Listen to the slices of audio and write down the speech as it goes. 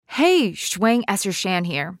Hey, Shuang Esther Shan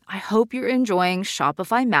here. I hope you're enjoying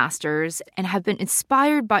Shopify Masters and have been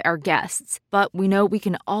inspired by our guests. But we know we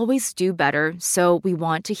can always do better, so we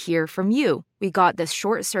want to hear from you. We got this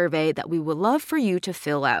short survey that we would love for you to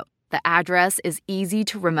fill out. The address is easy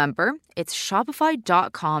to remember. It's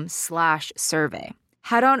shopify.com/survey.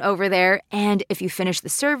 Head on over there, and if you finish the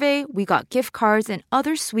survey, we got gift cards and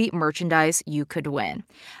other sweet merchandise you could win.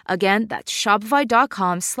 Again, that's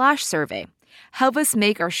shopify.com/survey. Help us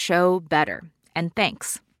make our show better. And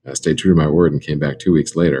thanks. I stayed true to my word and came back 2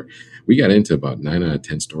 weeks later. We got into about 9 out of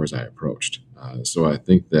 10 stores I approached. So I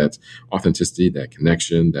think that authenticity, that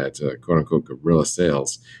connection, that quote unquote guerrilla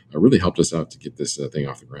sales really helped us out to get this thing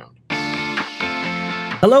off the ground.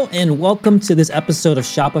 Hello and welcome to this episode of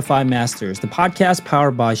Shopify Masters, the podcast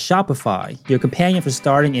powered by Shopify, your companion for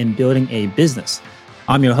starting and building a business.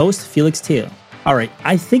 I'm your host, Felix Thiel. All right,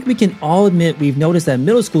 I think we can all admit we've noticed that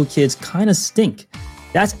middle school kids kind of stink.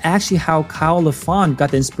 That's actually how Kyle LaFond got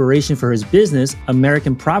the inspiration for his business,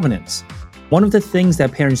 American Provenance. One of the things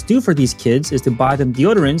that parents do for these kids is to buy them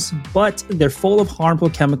deodorants, but they're full of harmful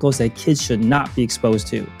chemicals that kids should not be exposed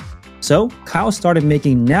to. So Kyle started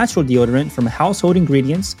making natural deodorant from household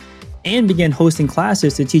ingredients and began hosting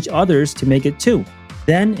classes to teach others to make it too.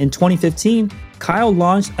 Then in 2015, Kyle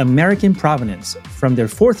launched American Provenance from their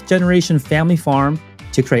 4th generation family farm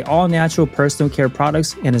to create all natural personal care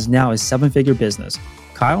products and is now a 7-figure business.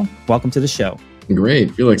 Kyle, welcome to the show. Great.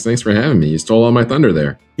 Felix, thanks for having me. You stole all my thunder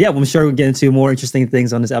there. Yeah, well, I'm sure we'll get into more interesting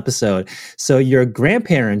things on this episode. So your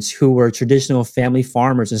grandparents, who were traditional family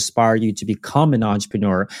farmers, inspired you to become an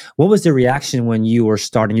entrepreneur. What was the reaction when you were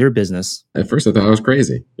starting your business? At first, I thought I was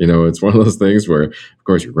crazy. It's one of those things where, of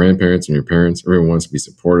course, your grandparents and your parents, everyone wants to be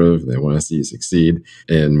supportive. They want to see you succeed.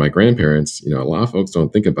 And my grandparents, a lot of folks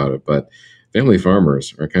don't think about it, but family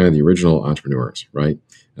farmers are kind of the original entrepreneurs, right?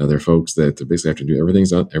 They're folks that basically have to do everything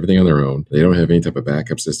on their own. They don't have any type of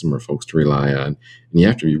backup system or folks to rely on. And you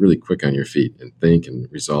have to be really quick on your feet and think and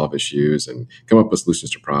resolve issues and come up with solutions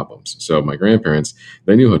to problems. So my grandparents,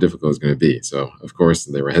 they knew how difficult it was going to be. So, of course,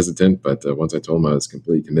 they were hesitant. But once I told them I was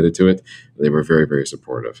completely committed to it, they were very, very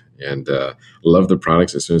supportive. And loved the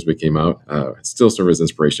products as soon as we came out. It still serve as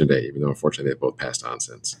inspiration today, even though, unfortunately, they both passed on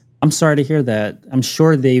since. I'm sorry to hear that. I'm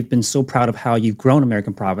sure they've been so proud of how you've grown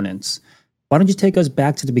American Provenance. Why don't you take us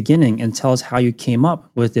back to the beginning and tell us how you came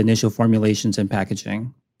up with the initial formulations and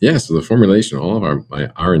packaging? Yeah, so the formulation, all of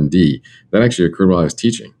my R&D, that actually occurred while I was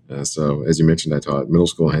teaching. So as you mentioned, I taught middle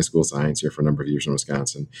school and high school science here for a number of years in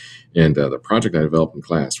Wisconsin. And the project I developed in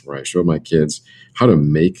class where I showed my kids how to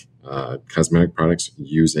make cosmetic products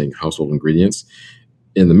using household ingredients.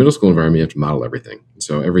 In the middle school environment, you have to model everything.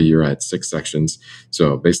 So every year I had 6 sections.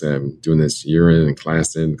 So basically I'm doing this year in,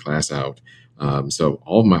 class out. So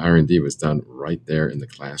all of my R&D was done right there in the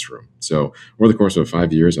classroom. So over the course of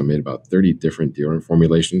 5 years, I made about 30 different deodorant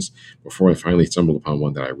formulations before I finally stumbled upon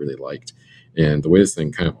one that I really liked. And the way this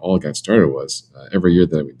thing kind of all got started was every year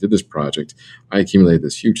that we did this project, I accumulated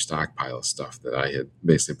this huge stockpile of stuff that I had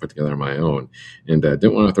basically put together on my own and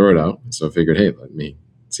didn't want to throw it out. So I figured, hey, let me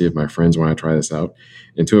see if my friends want to try this out.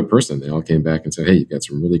 And to a person, they all came back and said, hey, you've got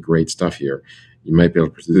some really great stuff here. You might be able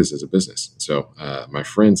to pursue this as a business. So my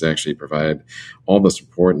friends actually provided all the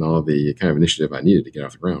support and all the kind of initiative I needed to get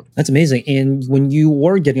off the ground. That's amazing. And when you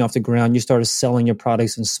were getting off the ground, you started selling your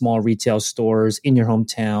products in small retail stores in your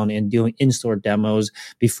hometown and doing in-store demos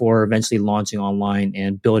before eventually launching online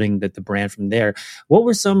and building the brand from there. What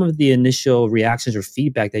were some of the initial reactions or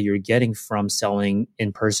feedback that you were getting from selling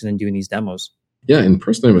in person and doing these demos? Yeah, in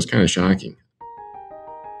person, it was kind of shocking.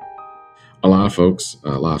 A lot of folks,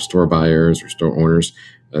 a lot of store buyers or store owners,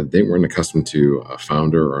 they weren't accustomed to a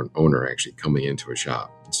founder or an owner actually coming into a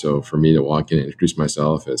shop. So for me to walk in and introduce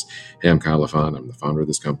myself as, hey, I'm Kyle LaFond, I'm the founder of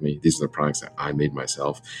this company. These are the products that I made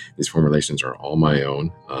myself. These formulations are all my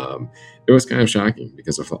own. It was kind of shocking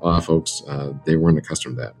because a lot of folks, they weren't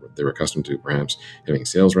accustomed to that. They were accustomed to perhaps having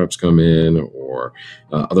sales reps come in or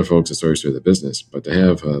other folks associated with the business. But to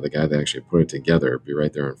have the guy that actually put it together be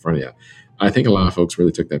right there in front of you, I think a lot of folks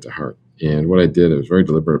really took that to heart. And what I did, I was very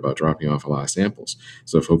deliberate about dropping off a lot of samples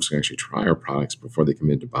so folks can actually try our products before they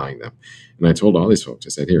commit to buying them. And I told all these folks, I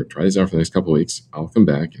said, here, try these out for the next couple of weeks. I'll come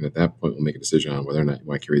back. And at that point, we'll make a decision on whether or not you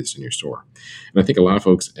want to carry this in your store. And I think a lot of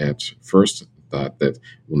folks at first thought that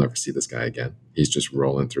we'll never see this guy again. He's just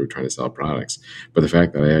rolling through trying to sell products. But the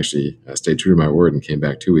fact that I actually stayed true to my word and came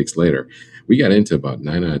back 2 weeks later, we got into about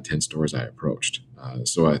 9 out of 10 stores I approached.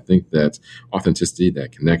 So I think that authenticity,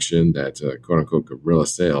 that connection, that quote unquote guerrilla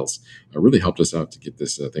sales really helped us out to get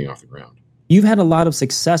this thing off the ground. You've had a lot of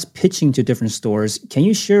success pitching to different stores. Can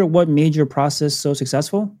you share what made your process so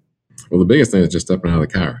successful? Well, the biggest thing is just stepping out of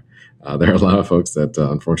the car. There are a lot of folks that,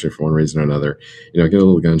 unfortunately, for one reason or another, get a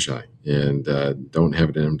little gun shy and don't have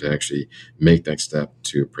it in them to actually make that step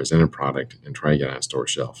to present a product and try to get on a store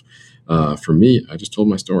shelf. For me, I just told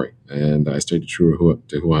my story and I stayed true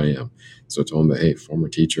to who I am. So I told them that, hey, former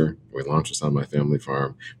teacher, we launched this on my family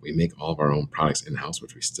farm. We make all of our own products in-house,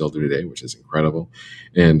 which we still do today, which is incredible,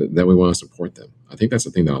 and that we want to support them. I think that's the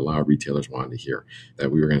thing that a lot of retailers wanted to hear,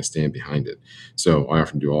 that we were going to stand behind it. So I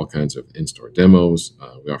often do all kinds of in-store demos.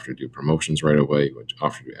 We often do promotions right away. We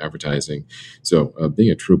often do advertising. So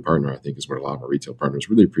being a true partner, I think, is what a lot of our retail partners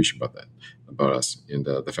really appreciate about us. And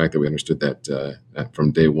the fact that we understood that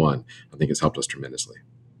from day one, I think has helped us tremendously.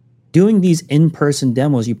 Doing these in-person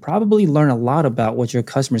demos, you probably learn a lot about what your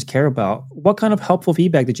customers care about. What kind of helpful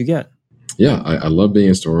feedback did you get? Yeah, I love being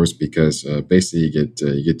in stores because basically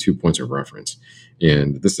you get 2 points of reference.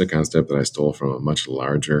 And this is a concept that I stole from a much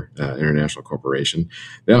larger international corporation.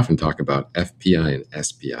 They often talk about FPI and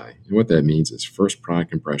SPI. And what that means is first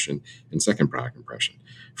product impression and second product impression.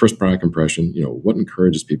 First product impression, what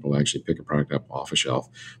encourages people to actually pick a product up off a shelf,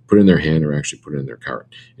 put it in their hand, or actually put it in their cart?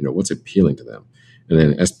 What's appealing to them? And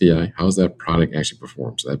then SPI, how's that product actually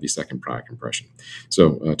perform? So that'd be second product impression.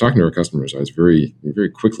 So talking to our customers, I was very, very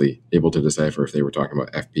quickly able to decipher if they were talking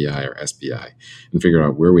about FPI or SPI and figure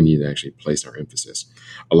out where we need to actually place our emphasis.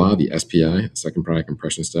 A lot of the SPI, second product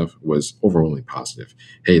impression stuff, was overwhelmingly positive.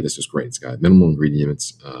 Hey, this is great. It's got minimal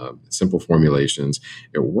ingredients, simple formulations.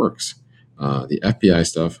 It works. The FPI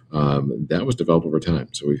stuff, that was developed over time.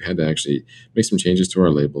 So we've had to actually make some changes to our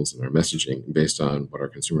labels and our messaging based on what our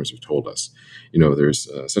consumers have told us. There's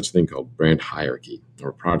such a thing called brand hierarchy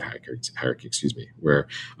or product hierarchy, where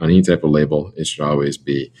on any type of label, it should always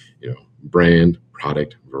be, brand,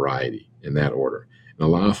 product, variety in that order. And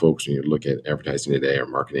a lot of folks, when you look at advertising today or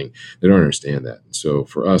marketing, they don't understand that. So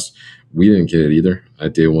for us, we didn't get it either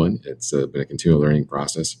at day one. It's been a continual learning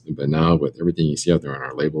process. But now with everything you see out there on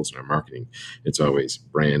our labels and our marketing, it's always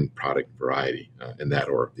brand, product, variety in that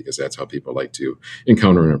order, because that's how people like to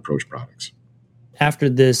encounter and approach products. After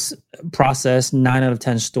this process, 9 out of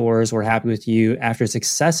 10 stores were happy with you. After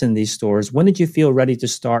success in these stores, when did you feel ready to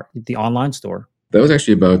start the online store? That was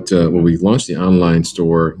actually about, we launched the online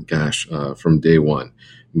store, from day one.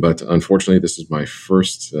 But unfortunately, this is my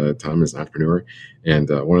first time as an entrepreneur. And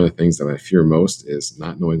one of the things that I fear most is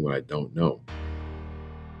not knowing what I don't know.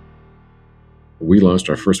 We launched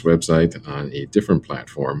our first website on a different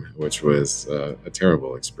platform, which was a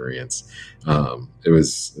terrible experience. It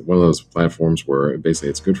was one of those platforms where basically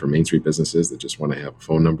it's good for Main Street businesses that just want to have a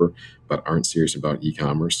phone number but aren't serious about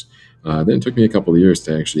e-commerce. Then it took me a couple of years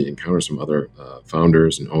to actually encounter some other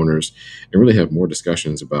founders and owners and really have more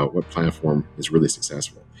discussions about what platform is really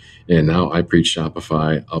successful. And now I preach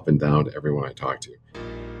Shopify up and down to everyone I talk to.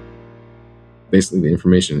 Basically, the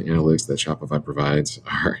information and analytics that Shopify provides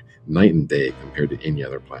are night and day compared to any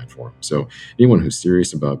other platform. So anyone who's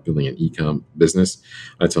serious about building an e-com business,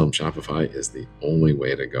 I tell them Shopify is the only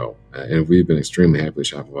way to go. And we've been extremely happy with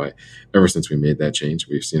Shopify. Ever since we made that change,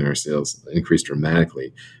 we've seen our sales increase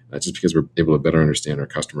dramatically just because we're able to better understand our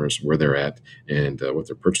customers, where they're at, and what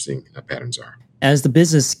their purchasing patterns are. As the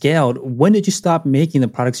business scaled, when did you stop making the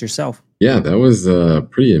products yourself? Yeah, that was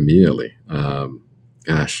pretty immediately.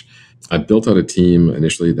 I built out a team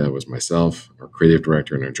initially that was myself, our creative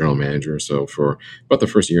director, and our general manager. So for about the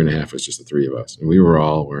first year and a half, it was just the three of us. And we were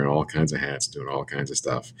all wearing all kinds of hats, doing all kinds of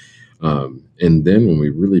stuff. And then when we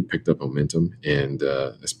really picked up momentum, and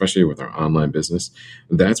especially with our online business,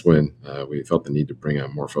 that's when we felt the need to bring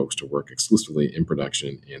on more folks to work exclusively in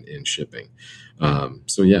production and in shipping.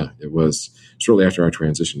 It was shortly after our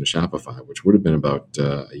transition to Shopify, which would have been about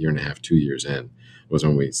a year and a half, 2 years in, was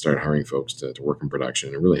when we started hiring folks to work in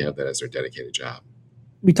production and really have that as their dedicated job.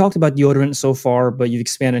 We talked about deodorant so far, but you've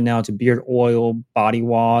expanded now to beard oil, body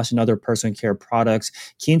wash, and other personal care products.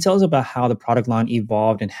 Can you tell us about how the product line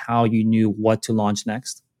evolved and how you knew what to launch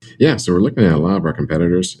next? Yeah, so we're looking at a lot of our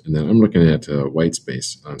competitors, and then I'm looking at white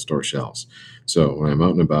space on store shelves. So when I'm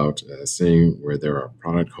out and about, seeing where there are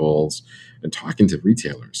product holes and talking to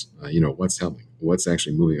retailers, what's selling, what's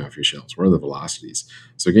actually moving off your shelves, what are the velocities.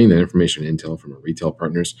 So getting that information and intel from our retail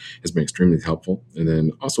partners has been extremely helpful. And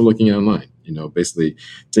then also looking online, basically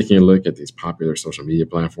taking a look at these popular social media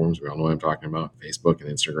platforms. We all know what I'm talking about, Facebook and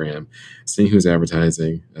Instagram, seeing who's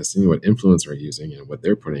advertising, seeing what influencers are using and what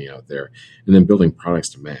they're putting out there, and then building products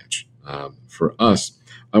to match. For us,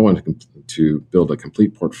 I wanted to build a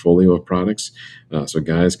complete portfolio of products so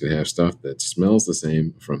guys could have stuff that smells the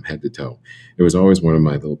same from head to toe. It was always one of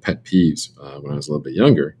my little pet peeves when I was a little bit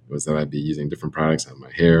younger, was that I'd be using different products on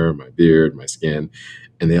my hair, my beard, my skin,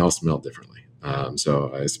 and they all smelled differently.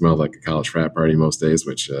 So I smelled like a college frat party most days,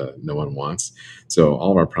 which no one wants. So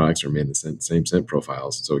all of our products are made in the same scent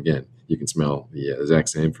profiles. So again, you can smell the exact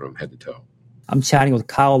same from head to toe. I'm chatting with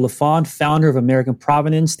Kyle LaFond, founder of American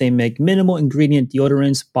Provenance. They make minimal ingredient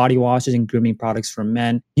deodorants, body washes, and grooming products for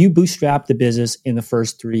men. You bootstrapped the business in the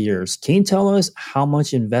first 3 years. Can you tell us how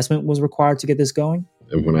much investment was required to get this going?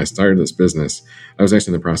 When I started this business, I was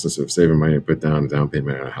actually in the process of saving money to put down a down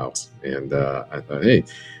payment on a house. And I thought, hey,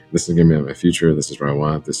 this is going to be my future. This is what I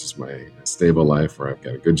want. This is my stable life where I've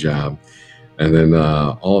got a good job. And then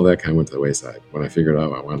all of that kind of went to the wayside. When I figured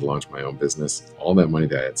out I wanted to launch my own business, all that money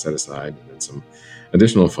that I had set aside and then some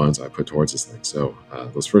additional funds I put towards this thing. So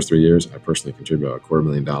those first 3 years, I personally contributed about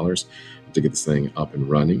 $250,000 to get this thing up and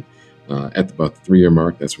running. At about the 3-year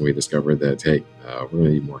mark, that's when we discovered that, hey, we're going to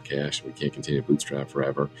need more cash. We can't continue to bootstrap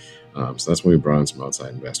forever. So that's when we brought in some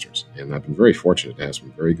outside investors. And I've been very fortunate to have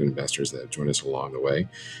some very good investors that have joined us along the way.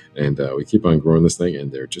 And we keep on growing this thing,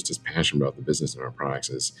 and they're just as passionate about the business and our products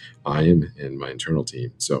as I am and my internal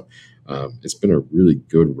team. So it's been a really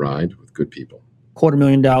good ride with good people.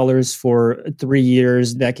 $250,000 for 3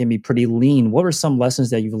 years, that can be pretty lean. What are some lessons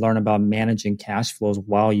that you've learned about managing cash flows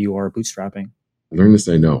while you are bootstrapping? Learn to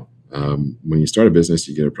say no. When you start a business,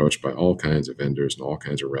 you get approached by all kinds of vendors and all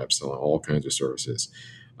kinds of reps selling all kinds of services.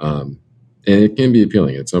 And it can be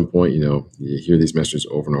appealing. At some point, you hear these messages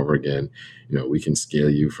over and over again. We can scale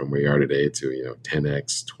you from where you are today to,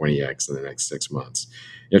 10x, 20x in the next 6 months.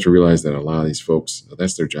 You have to realize that a lot of these folks,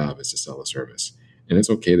 that's their job, is to sell a service. And it's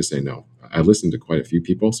okay to say no. I listened to quite a few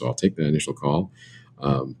people, so I'll take that initial call.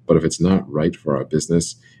 But if it's not right for our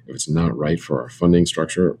business, if it's not right for our funding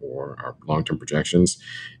structure or our long-term projections,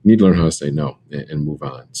 you need to learn how to say no and move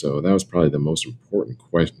on. So that was probably the most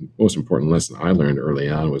important lesson I learned early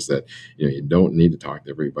on, was that you don't need to talk to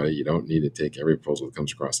everybody. You don't need to take every proposal that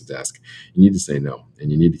comes across the desk. You need to say no,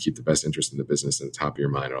 and you need to keep the best interest in the business at the top of your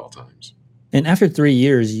mind at all times. And after 3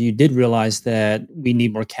 years, you did realize that we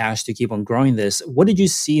need more cash to keep on growing this. What did you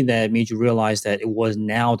see that made you realize that it was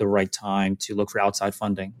now the right time to look for outside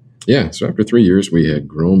funding? Yeah, so after 3 years, we had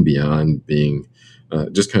grown beyond being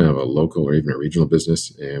just kind of a local or even a regional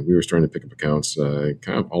business, and we were starting to pick up accounts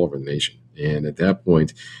kind of all over the nation. And at that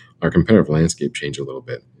point, our competitive landscape changed a little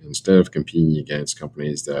bit. Instead of competing against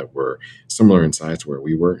companies that were similar in size to where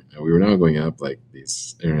we were now going up like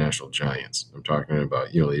these international giants. I'm talking about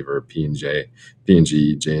Unilever,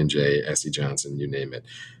 P&G, J&J, SC Johnson, you name it.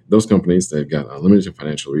 Those companies, they've got unlimited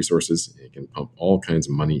financial resources and can pump all kinds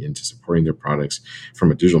of money into supporting their products,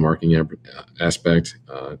 from a digital marketing aspect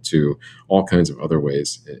to all kinds of other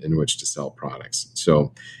ways in which to sell products.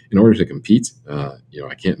 So in order to compete,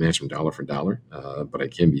 I can't match them dollar for dollar, but I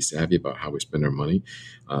can be savvy about how we spend our money.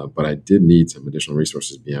 But I did need some additional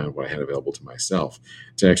resources beyond what I had available to myself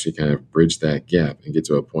to actually kind of bridge that gap and get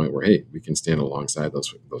to a point where, hey, we can stand alongside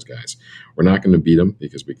those guys. We're not going to beat them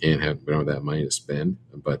because we don't have that money to spend,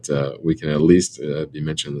 but we can at least be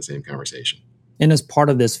mentioned in the same conversation. And as part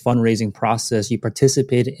of this fundraising process, you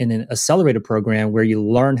participated in an accelerator program where you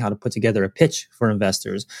learn how to put together a pitch for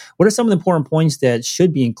investors. What are some of the important points that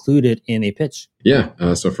should be included in a pitch? Yeah,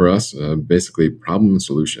 so for us, basically problem and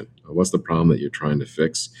solution. What's the problem that you're trying to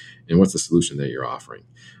fix, and what's the solution that you're offering?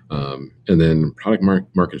 And then product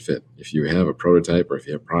market fit. If you have a prototype or if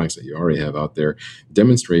you have products that you already have out there,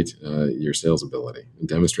 demonstrate your sales ability and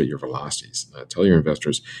demonstrate your velocities. Tell your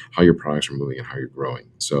investors how your products are moving and how you're growing.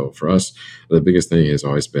 So for us, the biggest thing has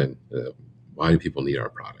always been, why do people need our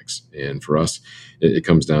products? And for us, it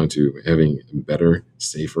comes down to having better,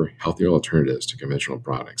 safer, healthier alternatives to conventional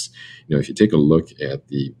products. If you take a look at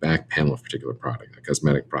the back panel of a particular product, a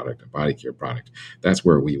cosmetic product, a body care product, that's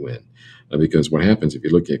where we win. Because what happens if you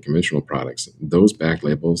look at conventional products, those back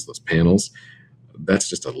labels, those panels, that's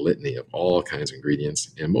just a litany of all kinds of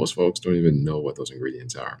ingredients, and most folks don't even know what those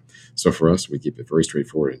ingredients are. So for us, we keep it very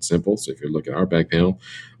straightforward and simple. So if you look at our back panel,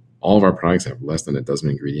 all of our products have less than a dozen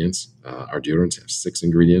ingredients. Our deodorants have 6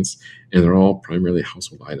 ingredients, and they're all primarily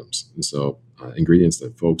household items. And so ingredients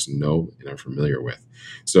that folks know and are familiar with.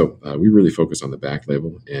 So we really focus on the back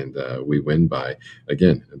label, and we win by,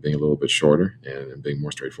 again, being a little bit shorter and being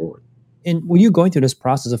more straightforward. And when you're going through this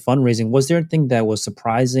process of fundraising, was there anything that was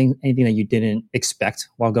surprising, anything that you didn't expect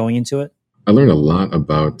while going into it? I learned a lot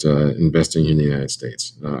about investing in the United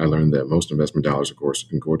States. I learned that most investment dollars, of course,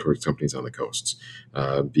 can go towards companies on the coasts,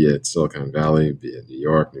 be it Silicon Valley, be it New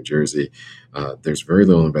York, New Jersey. There's very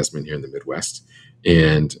little investment here in the Midwest.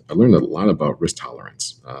 And I learned a lot about risk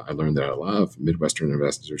tolerance. I learned that a lot of Midwestern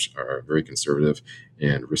investors are very conservative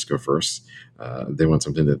and risk averse. They want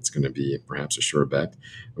something that's going to be perhaps a sure bet.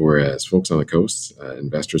 Whereas folks on the coast,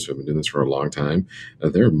 investors who have been doing this for a long time,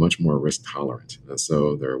 they're much more risk tolerant.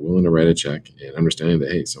 So they're willing to write a check and understanding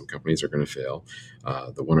that, hey, some companies are going to fail.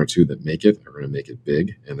 The one or two that make it are going to make it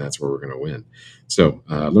big, and that's where we're going to win. So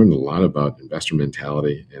I learned a lot about investor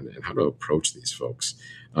mentality and how to approach these folks.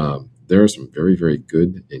 There are some very, very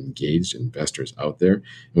good, engaged investors out there. And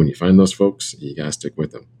when you find those folks, you got to stick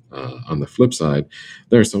with them. On the flip side,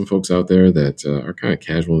 there are some folks out there that are kind of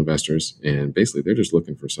casual investors, and basically they're just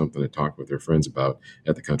looking for something to talk with their friends about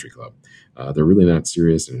at the country club. They're really not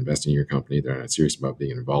serious in investing in your company. They're not serious about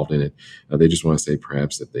being involved in it. They just want to say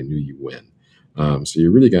perhaps that they knew you win. So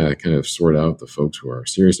you really got to kind of sort out the folks who are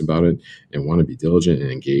serious about it and want to be diligent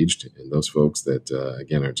and engaged, and those folks that,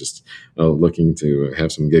 again, are just looking to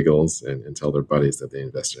have some giggles and tell their buddies that they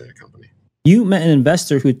invested in a company. You met an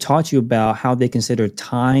investor who taught you about how they consider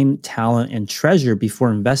time, talent, and treasure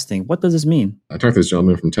before investing. What does this mean? I talked to this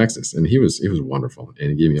gentleman from Texas, and he was wonderful, and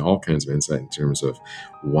he gave me all kinds of insight in terms of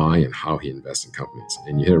why and how he invests in companies.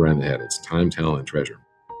 And you hit it right in the head. It's time, talent, and treasure.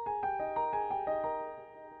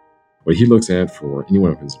 What he looks at for any one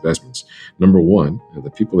of his investments, number one, the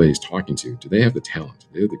people that he's talking to, do they have the talent?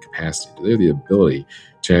 Do they have the capacity? Do they have the ability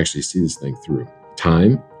to actually see this thing through?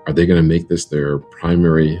 Time, are they going to make this their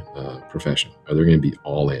primary profession? Are they going to be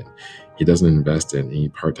all in? He doesn't invest in any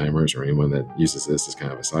part-timers or anyone that uses this as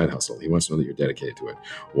kind of a side hustle. He wants to know that you're dedicated to it.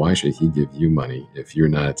 Why should he give you money if you're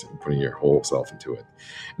not putting your whole self into it?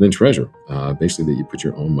 And then treasure, basically that you put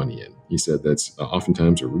your own money in. He said that's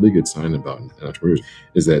oftentimes a really good sign about entrepreneurs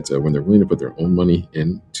is that when they're willing to put their own money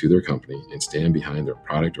into their company and stand behind their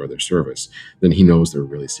product or their service, then he knows they're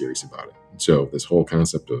really serious about it. So this whole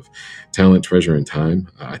concept of talent, treasure, and time,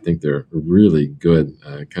 I think they're really good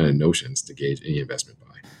kind of notions to gauge any investment by.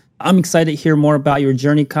 I'm excited to hear more about your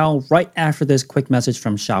journey, Kyle, right after this quick message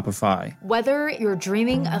from Shopify. Whether you're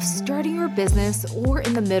dreaming of starting your business or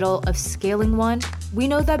in the middle of scaling one, we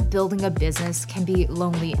know that building a business can be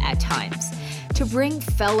lonely at times. To bring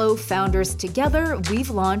fellow founders together,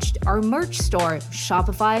 we've launched our merch store,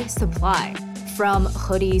 Shopify Supply. From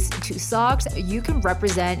hoodies to socks, you can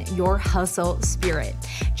represent your hustle spirit.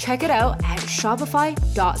 Check it out at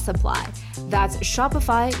shopify.supply. That's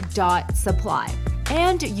shopify.supply.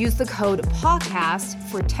 And use the code PODCAST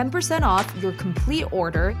for 10% off your complete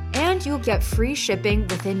order, and you'll get free shipping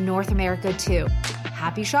within North America too.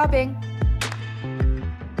 Happy shopping!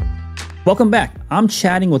 Welcome back. I'm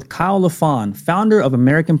chatting with Kyle LaFawn, founder of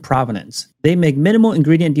American Provenance. They make minimal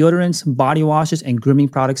ingredient deodorants, body washes, and grooming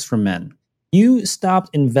products for men. You stopped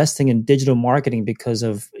investing in digital marketing because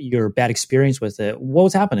of your bad experience with it. What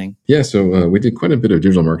was happening? Yeah, so we did quite a bit of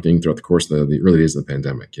digital marketing throughout the course of the early days of the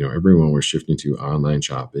pandemic. You know, everyone was shifting to online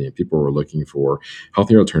shopping, and people were looking for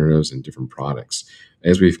healthier alternatives and different products.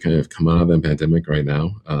 As we've kind of come out of the pandemic right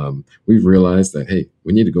now, we've realized that, hey,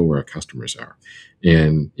 we need to go where our customers are.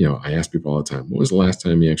 And, you know, I ask people all the time, when was the last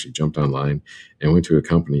time you actually jumped online and went to a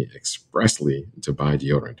company expressly to buy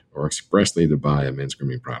deodorant or expressly to buy a men's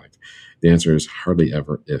grooming product? The answer is hardly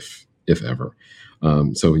ever, if ever.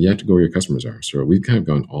 So you have to go where your customers are. So we've kind of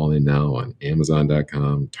gone all in now on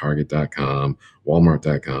Amazon.com, Target.com,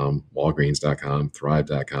 Walmart.com, Walgreens.com,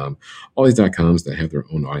 Thrive.com, all these .coms that have their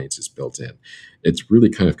own audiences built in. It's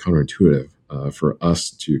really kind of counterintuitive for us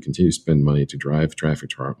to continue to spend money to drive traffic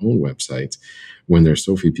to our own website when there's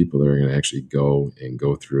so few people that are going to actually go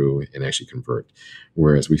through and actually convert.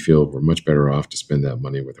 Whereas we feel we're much better off to spend that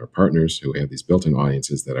money with our partners who have these built-in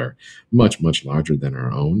audiences that are much, much larger than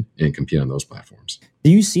our own and compete on those platforms.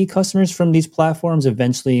 Do you see customers from these platforms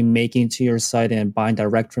eventually making to your site and buying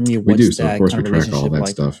direct from you? We do. So, of course, we track all that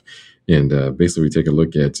stuff. And basically, we take a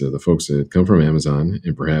look at the folks that come from Amazon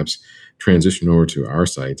and perhaps transition over to our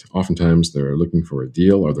site. Oftentimes, they're looking for a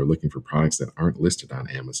deal or they're looking for products that aren't listed on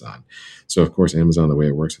Amazon. So, of course, Amazon, the way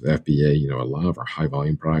it works with FBA, you know, a lot of our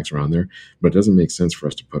high-volume products are on there, but it doesn't make sense for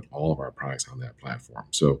us to put all of our products on that platform.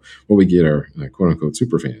 So what we get are quote-unquote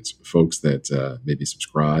super fans, folks that maybe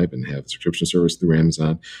subscribe and have a subscription service through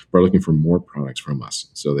Amazon, but are looking for more products from us.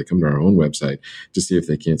 So they come to our own website to see if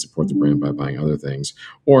they can't support the brand by buying other things,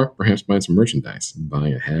 or perhaps buying some merchandise,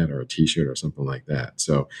 buying a hat or a t-shirt or something like that.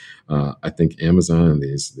 So I think Amazon and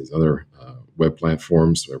these other web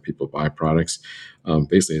platforms where people buy products,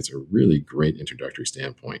 basically it's a really great introductory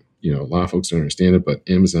standpoint. You know, a lot of folks don't understand it, but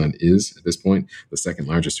Amazon is, at this point, the second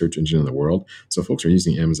largest search engine in the world. So folks are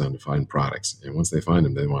using Amazon to find products. And once they find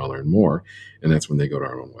them, they want to learn more. And that's when they go to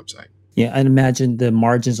our own website. Yeah, I imagine the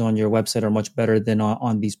margins on your website are much better than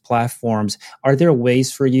on these platforms. Are there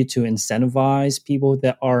ways for you to incentivize people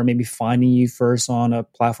that are maybe finding you first on a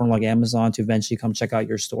platform like Amazon to eventually come check out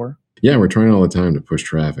your store? Yeah, we're trying all the time to push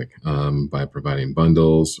traffic by providing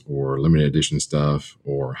bundles or limited edition stuff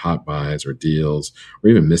or hot buys or deals or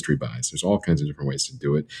even mystery buys. There's all kinds of different ways to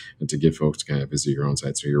do it and to get folks to kind of visit your own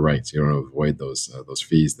site. So you're right. So you don't avoid those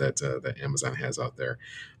fees that Amazon has out there.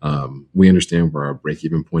 We understand where our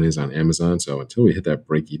break-even point is on Amazon. So until we hit that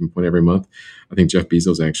break-even point every month, I think Jeff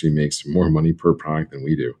Bezos actually makes more money per product than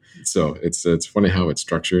we do. So it's funny how it's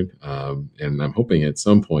structured. And I'm hoping at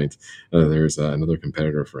some point there's another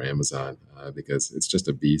competitor for Amazon because it's just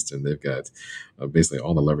a beast and they've got basically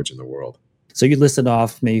all the leverage in the world. So you listed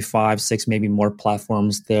off maybe 5, 6, maybe more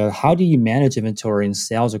platforms there. How do you manage inventory and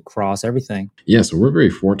sales across everything? Yeah, so we're very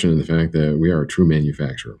fortunate in the fact that we are a true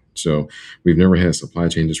manufacturer. So we've never had a supply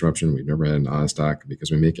chain disruption. We've never had an out of stock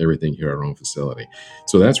because we make everything here at our own facility.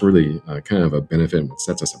 So that's really kind of a benefit and what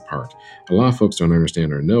sets us apart. A lot of folks don't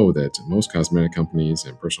understand or know that most cosmetic companies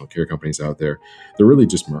and personal care companies out there, they're really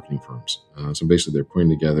just marketing firms. So basically they're putting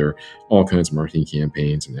together all kinds of marketing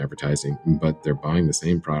campaigns and advertising, but they're buying the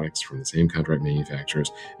same products from the same contract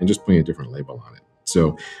manufacturers and just putting a different label on it.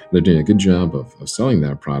 So they're doing a good job of selling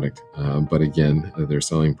that product. But again, they're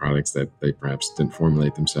selling products that they perhaps didn't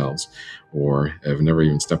formulate themselves or have never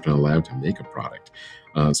even stepped in a lab to make a product.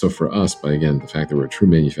 So for us, but again, the fact that we're a true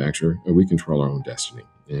manufacturer, we control our own destiny.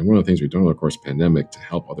 And one of the things we've done, of course, pandemic to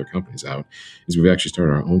help other companies out is we've actually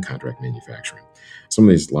started our own contract manufacturing. Some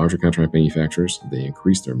of these larger contract manufacturers, they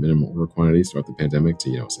increased their minimum order quantities throughout the pandemic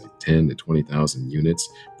to, say 10 to 20,000 units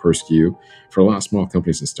per SKU. For a lot of small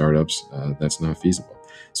companies and startups, that's not feasible.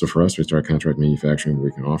 So for us, we start contract manufacturing where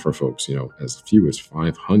we can offer folks, as few as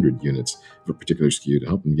 500 units of a particular SKU to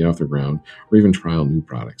help them get off the ground or even trial new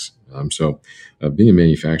products. So being a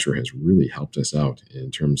manufacturer has really helped us out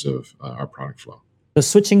in terms of our product flow. So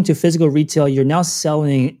switching to physical retail, you're now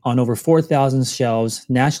selling on over 4,000 shelves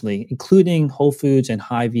nationally, including Whole Foods and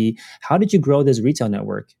Hy-Vee. How did you grow this retail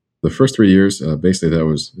network? The first 3 years, basically that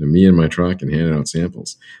was me and my truck and handing out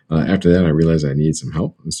samples. After that, I realized I needed some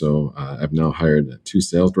help. And so I've now hired 2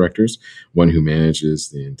 sales directors, one who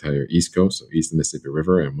manages the entire East Coast, so east of the Mississippi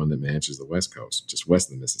River, and one that manages the West Coast, just west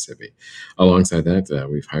of the Mississippi. Alongside that,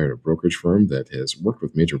 we've hired a brokerage firm that has worked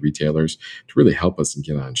with major retailers to really help us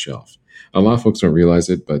get on shelf. A lot of folks don't realize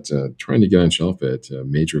it, but trying to get on shelf at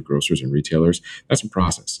major grocers and retailers, that's a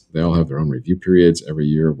process. They all have their own review periods every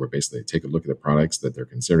year where basically they take a look at the products that they're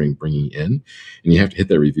considering bringing in, and you have to hit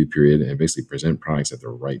that review period and basically present products at the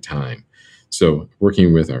right time. So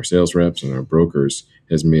working with our sales reps and our brokers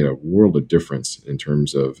has made a world of difference in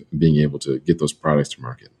terms of being able to get those products to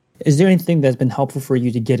market. Is there anything that's been helpful for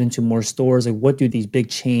you to get into more stores? Like, what do these big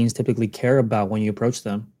chains typically care about when you approach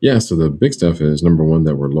them? Yeah, so the big stuff is, number one,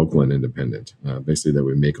 that we're local and independent, basically that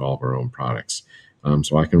we make all of our own products.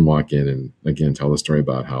 So I can walk in and, again, tell the story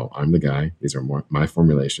about how I'm the guy. These are my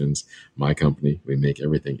formulations, my company. We make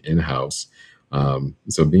everything in-house.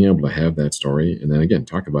 So being able to have that story and then, again,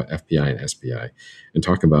 talk about FPI and SPI and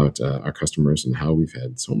talk about our customers and how we've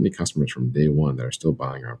had so many customers from day one that are still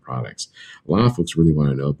buying our products. A lot of folks really want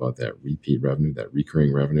to know about that repeat revenue, that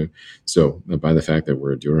recurring revenue. So by the fact that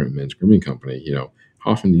we're a deodorant and men's grooming company,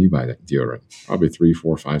 how often do you buy that deodorant? Probably 3,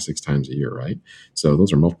 4, 5, 6 times a year, right? So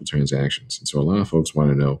those are multiple transactions. And so a lot of folks want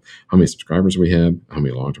to know how many subscribers we have, how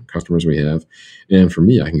many long-term customers we have. And for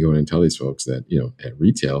me, I can go in and tell these folks that, at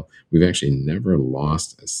retail, we've actually never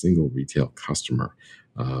lost a single retail customer.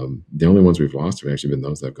 The only ones we've lost have actually been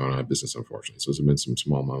those that have gone out of business, unfortunately. So those have been some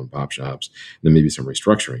small mom and pop shops, and then maybe some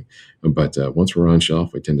restructuring. But once we're on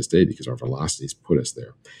shelf, we tend to stay because our velocities put us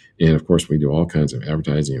there. And of course, we do all kinds of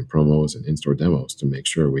advertising and promos and in-store demos to make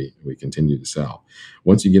sure we continue to sell.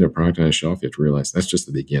 Once you get a product on a shelf, you have to realize that's just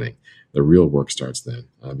the beginning. The real work starts then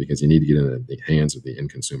because you need to get into the hands of the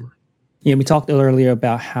end consumer. Yeah, we talked earlier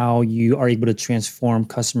about how you are able to transform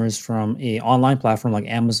customers from an online platform like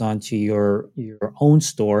Amazon to your own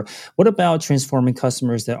store. What about transforming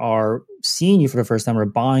customers that are seeing you for the first time or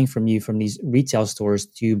buying from you from these retail stores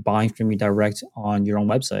to buying from you direct on your own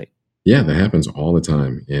website? Yeah, that happens all the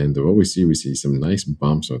time. And what we see some nice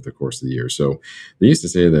bumps over the course of the year. So they used to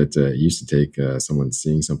say that it used to take someone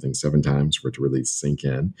seeing something 7 times for it to really sink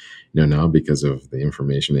in. Now because of the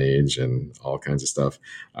information age and all kinds of stuff,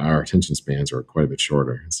 our attention spans are quite a bit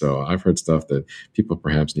shorter. So I've heard stuff that people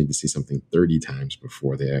perhaps need to see something 30 times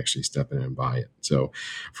before they actually step in and buy it. So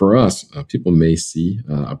for us, people may see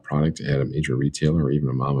a product at a major retailer or even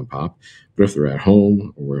a mom and pop, but if they're at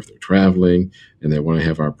home or if they're traveling and they want to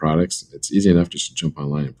have our products, it's easy enough just to jump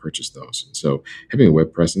online and purchase those. And so having a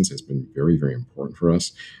web presence has been very, very important for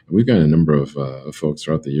us. And we've got a number of folks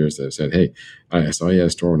throughout the years that have said, hey, I saw you at a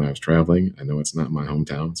store when I was traveling. I know it's not my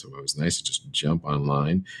hometown, so it was nice to just jump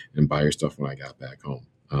online and buy your stuff when I got back home.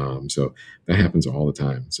 So that happens all the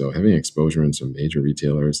time. So having exposure in some major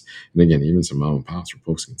retailers, and again, even some mom and pops where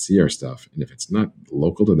folks can see our stuff. And if it's not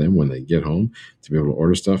local to them when they get home to be able to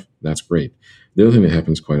order stuff, that's great. The other thing that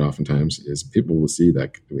happens quite oftentimes is people will see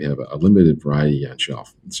that we have a limited variety on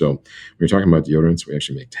shelf. So when you're talking about deodorants, we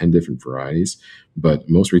actually make 10 different varieties, but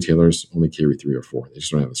most retailers only carry 3 or 4. They just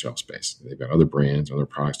don't have the shelf space. They've got other brands, other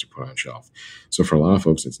products to put on shelf. So for a lot of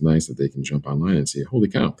folks, it's nice that they can jump online and say, holy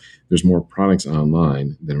cow, there's more products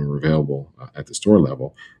online than are available at the store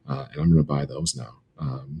level, and I'm going to buy those now.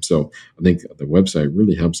 So I think the website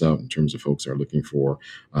really helps out in terms of folks that are looking for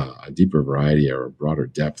a deeper variety or a broader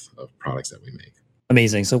depth of products that we make.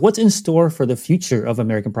 Amazing. So what's in store for the future of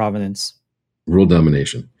American Providence? World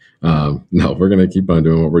domination. No, we're going to keep on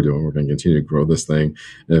doing what we're doing. We're going to continue to grow this thing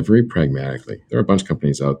very pragmatically. There are a bunch of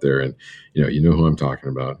companies out there, and you know who I'm talking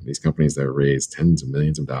about. These companies that raise tens of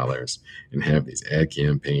millions of dollars and have these ad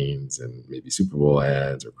campaigns and maybe Super Bowl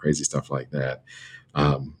ads or crazy stuff like that.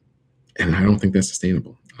 And I don't think that's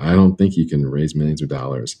sustainable. I don't think you can raise millions of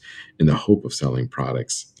dollars in the hope of selling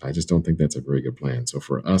products. I just don't think that's a very good plan. So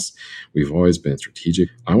for us, we've always been strategic.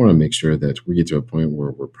 I want to make sure that we get to a point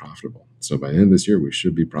where we're profitable. So by the end of this year, we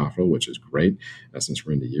should be profitable, which is great. Since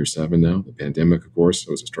we're into year 7 now, the pandemic, of course,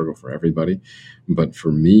 was a struggle for everybody. But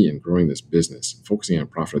for me in growing this business, focusing on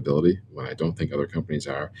profitability when I don't think other companies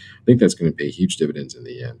are, I think that's going to pay huge dividends in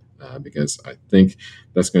the end because I think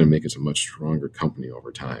that's going to make us a much stronger company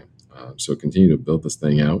over time. So continue to build this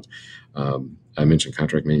thing out. I mentioned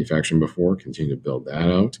contract manufacturing before, continue to build that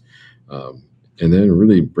out. And then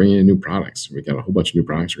really bring in new products. We got a whole bunch of new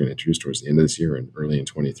products we're going to introduce towards the end of this year and early in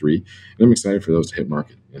 23. And I'm excited for those to hit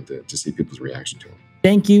market and to see people's reaction to them.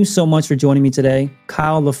 Thank you so much for joining me today.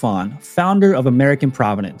 Kyle Lafon, founder of American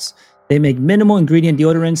Providence. They make minimal ingredient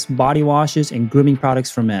deodorants, body washes, and grooming products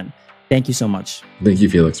for men. Thank you so much. Thank you,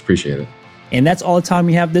 Felix. Appreciate it. And that's all the time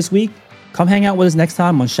we have this week. Come hang out with us next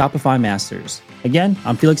time on Shopify Masters. Again,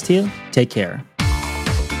 I'm Felix Teal. Take care.